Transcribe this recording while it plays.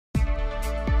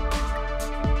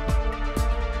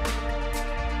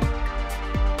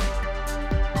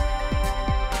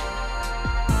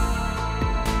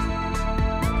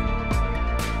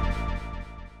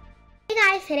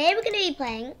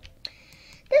playing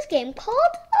this game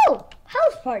called,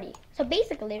 House Party. So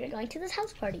basically, we're going to this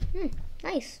house party.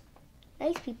 Nice.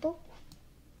 Nice people.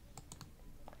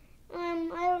 I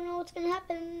don't know what's going to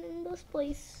happen in this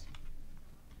place.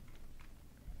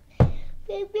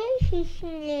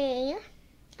 Basically,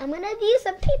 I'm going to view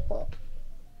some people.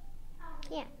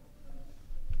 Yeah.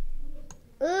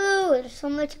 Ooh, there's so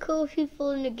much cool people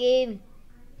in the game.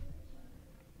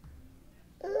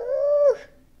 Ooh.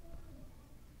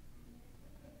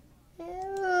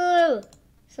 Ooh.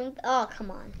 Oh,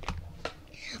 come on.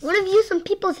 I'm going to view some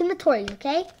people's inventories,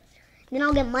 okay? Then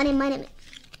I'll get money. I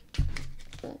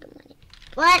won't get money.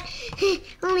 What?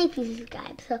 Only if you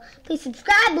subscribe. So please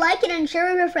subscribe, like it, and share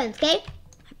with your friends, okay?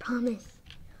 I promise.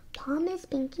 Promise,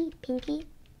 Pinky.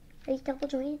 Are you double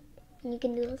jointed? And you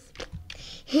can do this.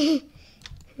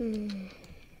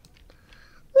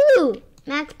 Ooh,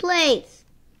 Max plays.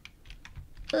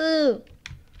 Ooh,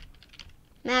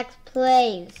 Max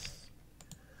plays.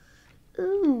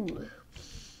 Ooh.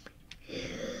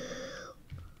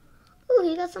 Ooh,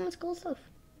 you got so much cool stuff.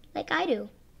 Like I do.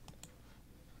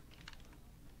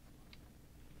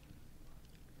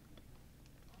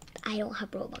 I don't have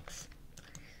Roblox.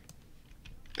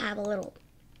 I have a little.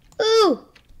 Ooh!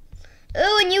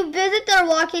 Ooh, a new visitor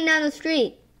walking down the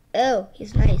street. Oh,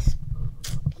 he's nice.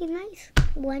 He's nice.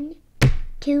 1,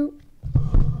 2.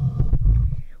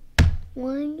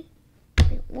 1,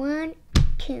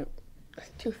 2.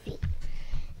 That's 2 feet.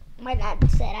 My dad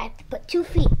said I have to put 2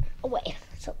 feet away.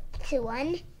 So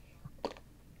 1.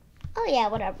 Oh yeah,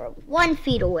 whatever. 1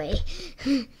 feet away.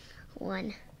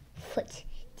 1 foot.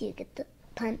 Do you get the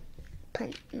pun?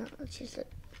 No, it's just a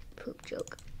poop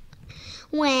joke.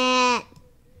 Wah.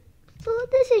 So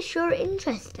this is sure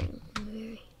interesting.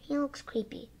 He looks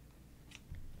creepy.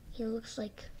 He looks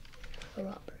like a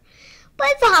robber. But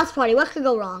it's a house party. What could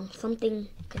go wrong? Something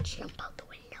could jump out the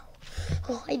window.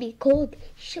 Oh, I'd be cold.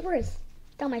 Shivers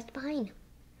down my spine.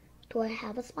 Do I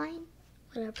have a spine?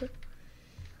 Whatever.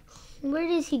 Where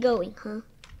is he going, huh?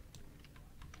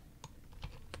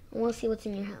 I want to see what's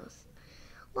in your house.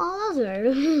 Well, that's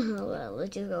weird. Well,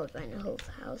 let's just go find a whole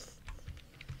house.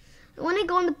 I want to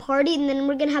go on the party, and then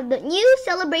we're going to have the new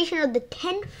celebration of the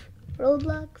 10th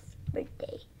Roblox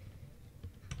birthday.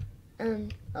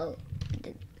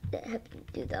 That happened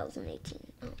in 2018.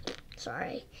 Oh,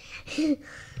 sorry.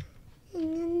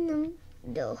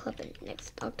 They'll happen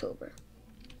next October.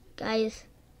 Guys.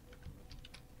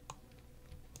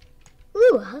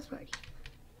 Ooh, a house party.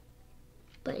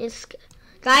 But it's...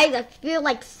 Guys, I feel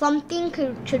like something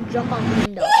should jump out the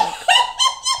window. Like,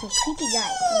 some creepy guy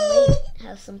might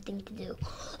have something to do.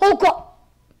 Oh, God!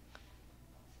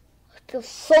 I feel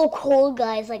so cold,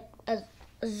 guys. Like, a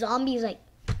zombie's like...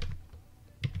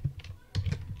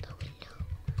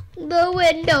 The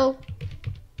window.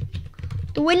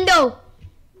 The window.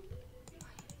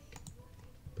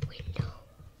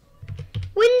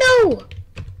 Window.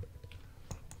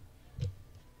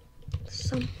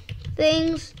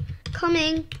 Something's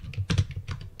coming.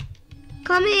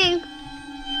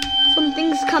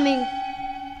 Something's coming.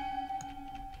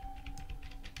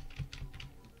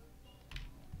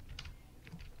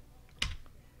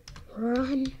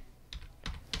 Run.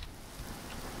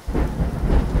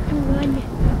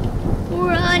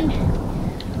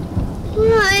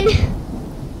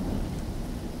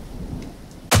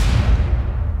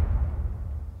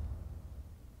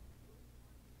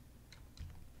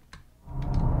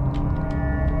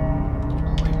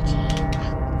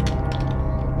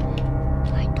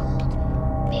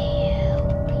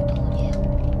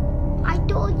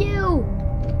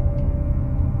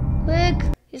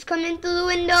 He's coming through the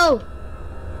window.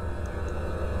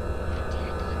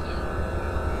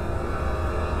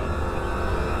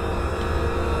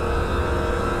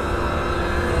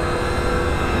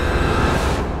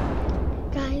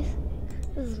 Guys,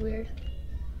 this is weird.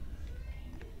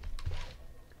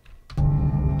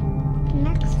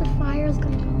 Next, the fire's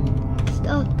gonna come.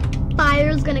 The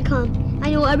fire's gonna come. I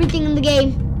know everything in the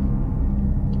game.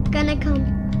 Gonna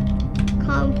come.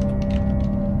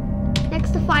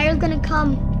 Next, the fire's gonna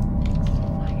come.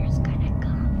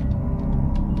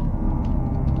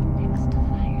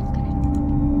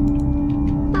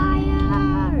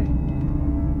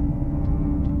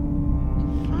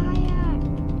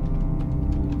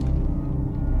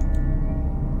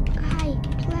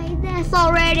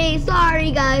 Already,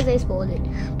 sorry guys, I spoiled it.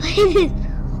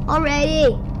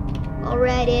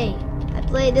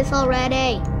 Play this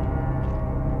already.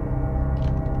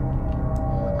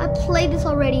 I played this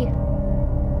already.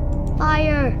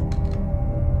 Fire.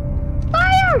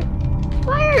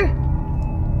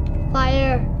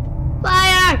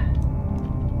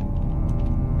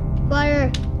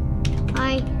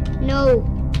 No.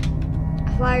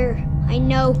 Fire. I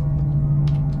know.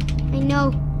 I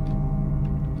know.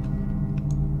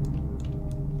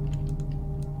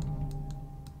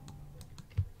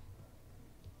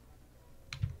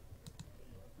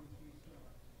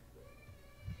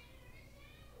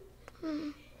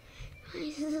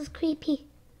 This is creepy.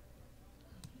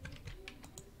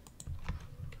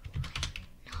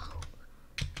 No.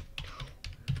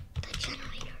 The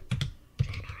generator.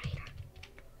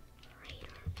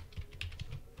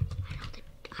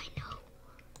 I know.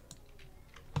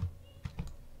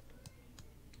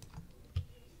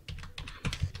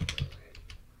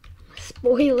 I'm a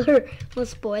spoiler. I'm a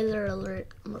spoiler alert.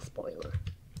 I'm a spoiler.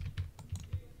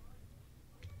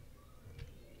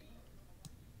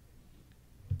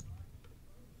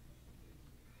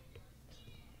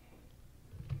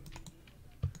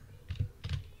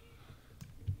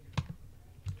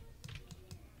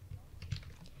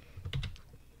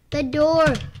 The door.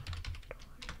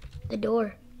 The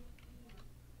door.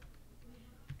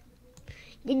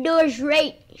 The door's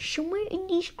right somewhere in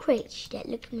these crates that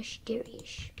look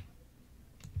mysterious.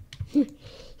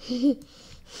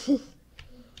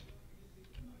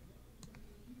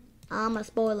 I'm a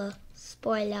spoiler.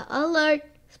 Spoiler alert.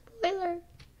 Spoiler.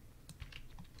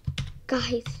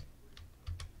 Guys.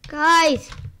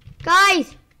 Guys.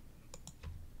 Guys.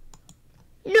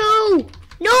 No.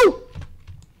 No.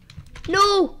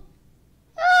 No.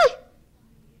 Ah.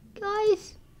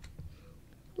 Guys.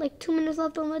 Like 2 minutes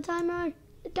left on the timer.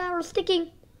 The timer's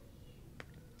ticking.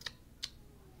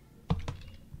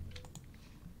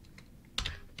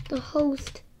 The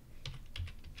host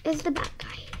is the bad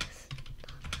guy.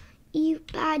 You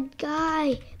bad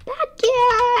guy. Bad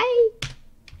guy.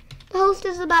 The host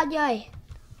is the bad guy. The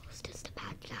host is the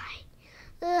bad guy.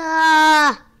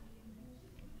 Ah.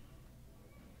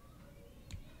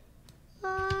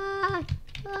 Ah.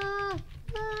 Ah.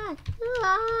 Ah.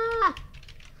 Ah.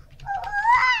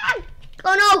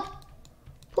 Oh no!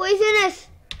 Poisonous!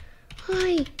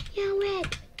 I knew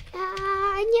it!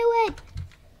 I knew it!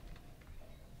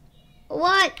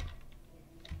 What?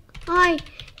 I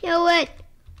knew it!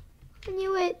 I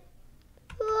knew it!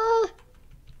 Oh,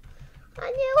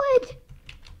 I knew it!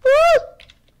 Oh.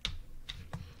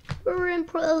 We're in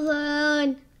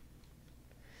prison!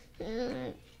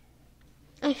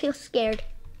 I feel scared.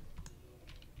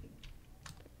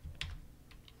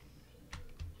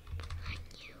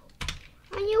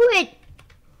 I knew it!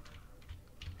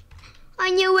 I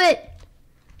knew it!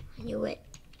 I knew it.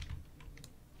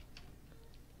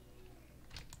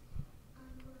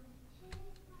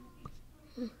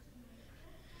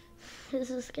 This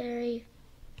is scary.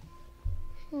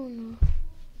 Oh no.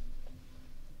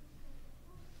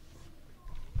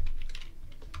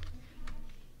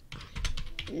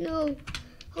 No.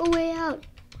 A way out.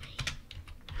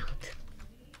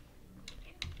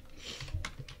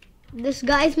 This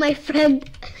guy's my friend.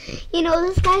 You know,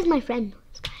 this guy's my friend.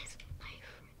 This guy's my friend.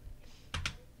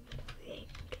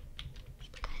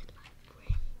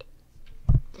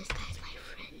 This guy's my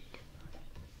friend.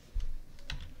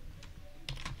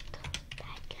 The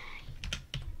bad guy.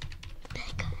 The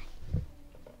bad guy.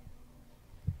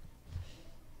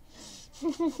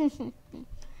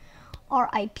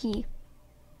 R.I.P.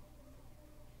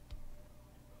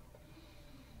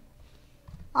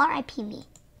 R.I.P. me.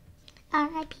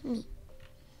 R.I.P. me.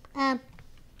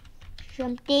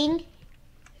 Something.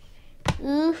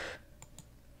 Oof.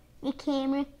 The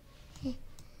camera.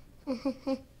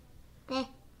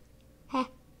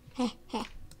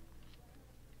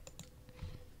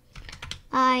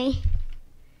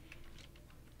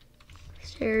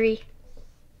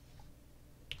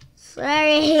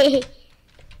 Sorry.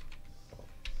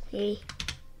 Hey.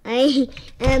 I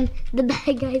am the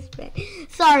bad guy's friend.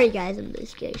 Sorry guys, I'm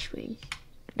this guy's friend.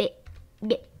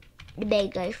 The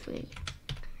bad guy's friend.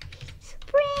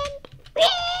 Friend.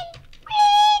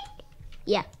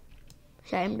 Yeah.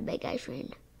 Sorry, I'm the bad guy's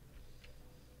friend.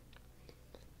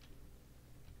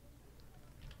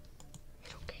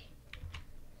 It's okay.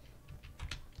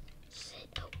 It's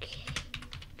okay.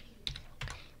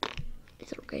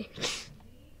 It's okay.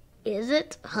 Is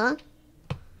it? Huh?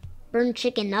 Burnt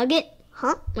chicken nugget?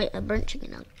 Huh? Wait, a burnt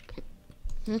chicken nugget.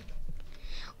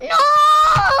 No!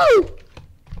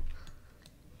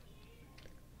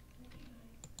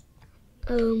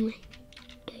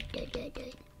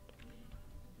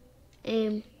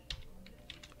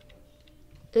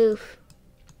 Oof.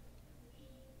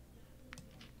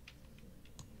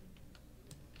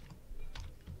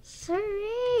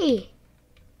 Sorry.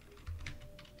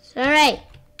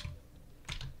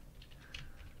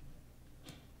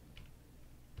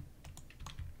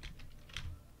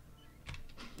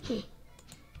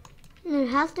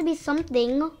 has to be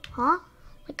something, huh?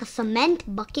 Like a cement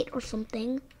bucket or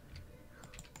something.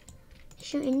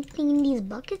 Is there anything in these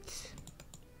buckets?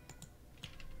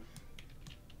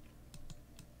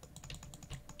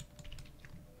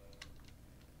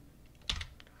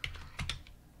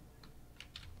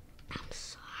 I'm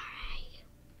sorry.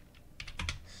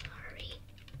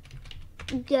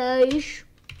 Guys.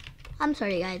 I'm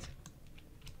sorry, guys.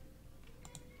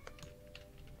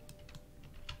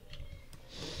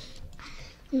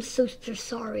 I'm so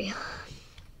sorry.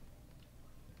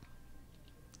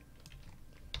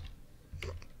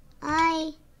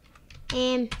 I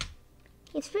am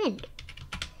his friend.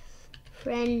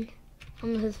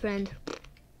 I'm his friend.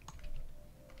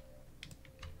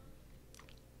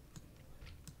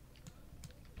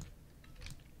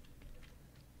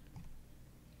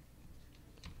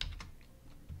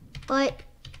 But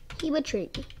he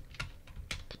betrayed me.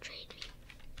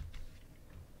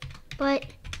 But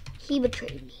he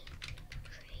betrayed me.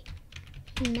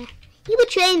 He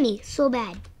betrayed me so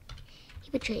bad. He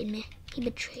betrayed me. He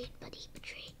betrayed me. He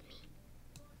betrayed me.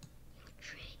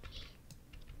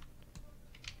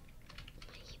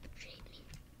 He betrayed me.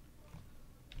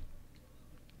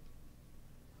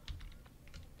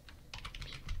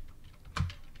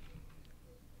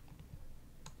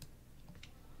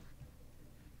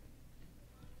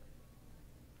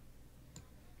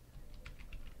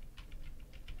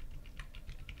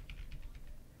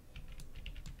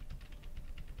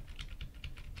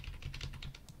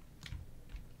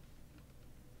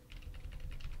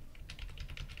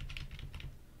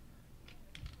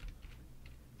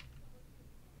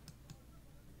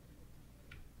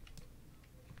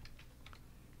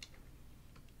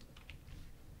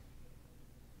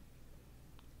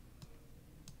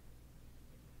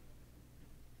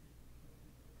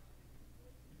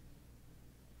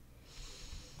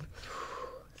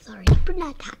 Sorry for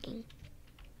not talking.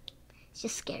 It's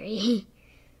just scary.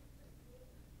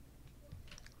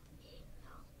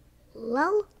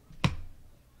 Lol.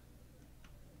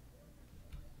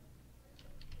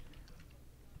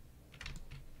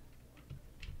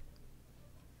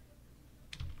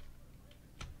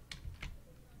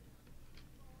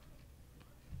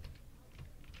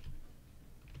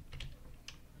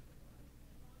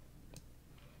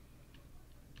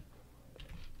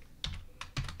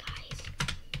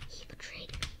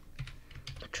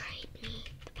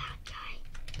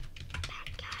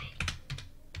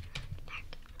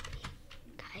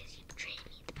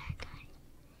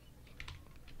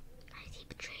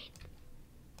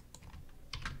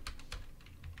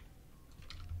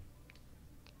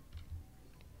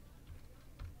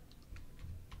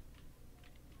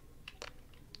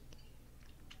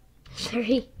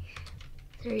 Sorry.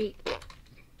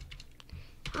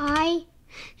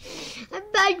 I'm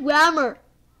bad grammar.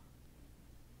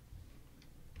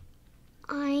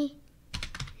 I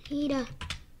need to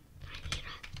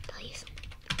tell you something.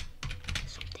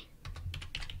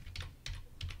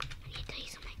 I need to tell you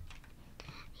something.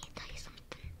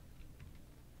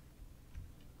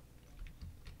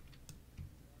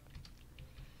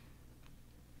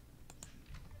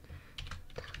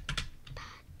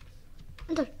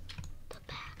 The bad.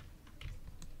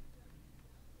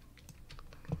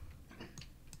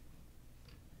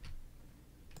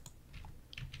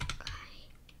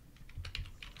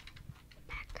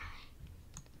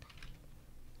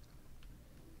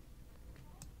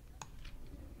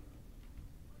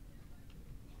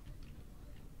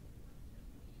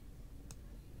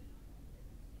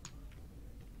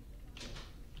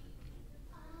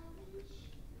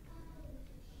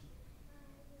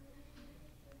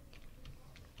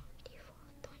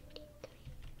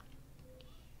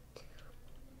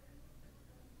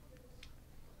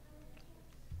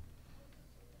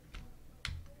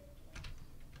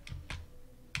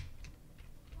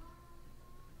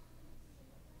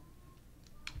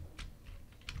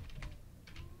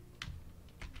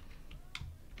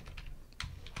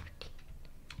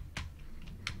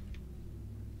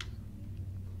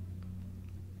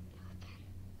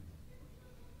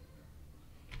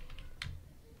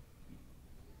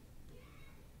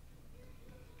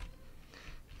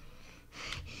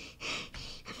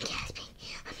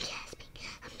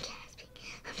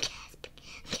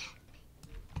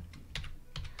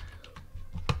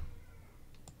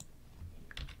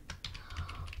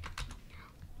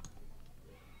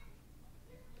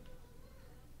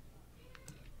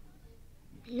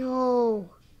 No.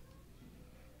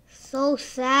 So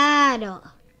sad.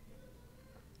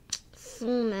 So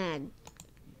mad.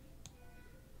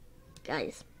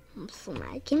 Guys, I'm so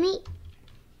mad. Can we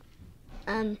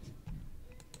I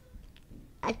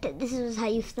thought this was how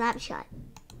you snapshot.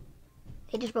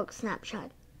 They just broke a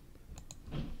snapshot.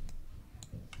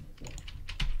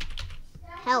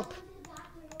 Help.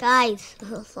 Guys, this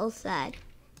is so sad.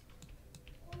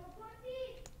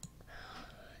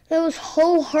 It was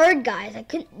so hard, guys. I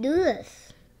couldn't do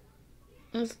this.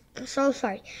 I'm so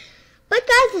sorry. But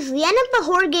guys, this is the end of the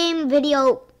horror game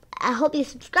video. I hope you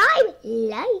subscribe,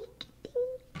 like,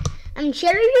 and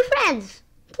share with your friends.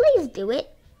 Please do it,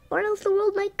 or else the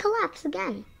world might collapse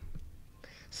again.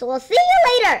 So I'll see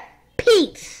you later.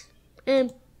 Peace.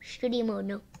 Studio mode,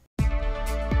 no.